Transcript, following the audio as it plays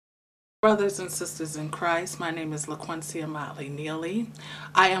Brothers and sisters in Christ, my name is LaQuencia Motley Neely.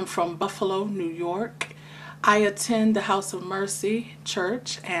 I am from Buffalo, New York. I attend the House of Mercy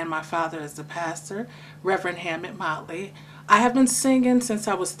Church, and my father is the pastor, Reverend Hammett Motley. I have been singing since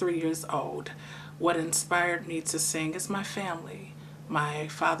I was 3 years old. What inspired me to sing is my family. My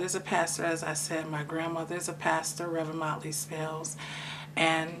father's a pastor, as I said. My grandmother is a pastor, Reverend Motley Spells.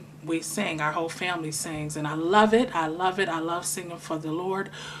 And we sing, our whole family sings, and I love it. I love it. I love singing for the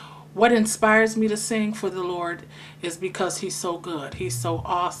Lord. What inspires me to sing for the Lord is because He's so good. He's so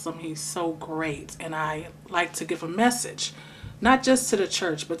awesome. He's so great. And I like to give a message, not just to the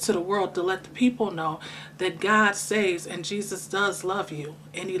church, but to the world, to let the people know that God saves and Jesus does love you,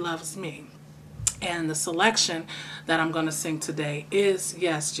 and He loves me. And the selection that I'm going to sing today is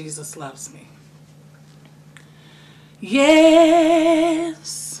Yes, Jesus Loves Me.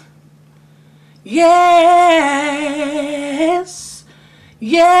 Yes, yes.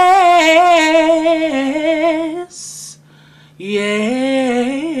 Yes, yes,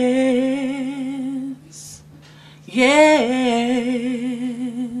 yes,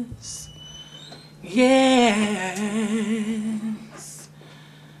 yes,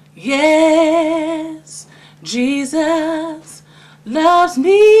 yes, Jesus loves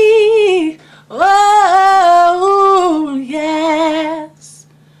me. Oh, yes,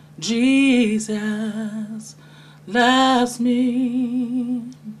 Jesus loves me.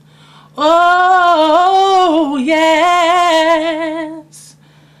 Oh, yes,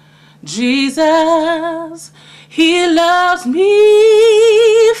 Jesus, He loves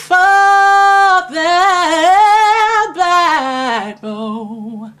me, for the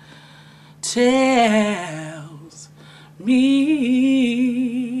Bible tells me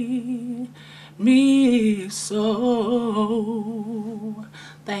so.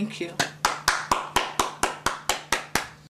 Thank you.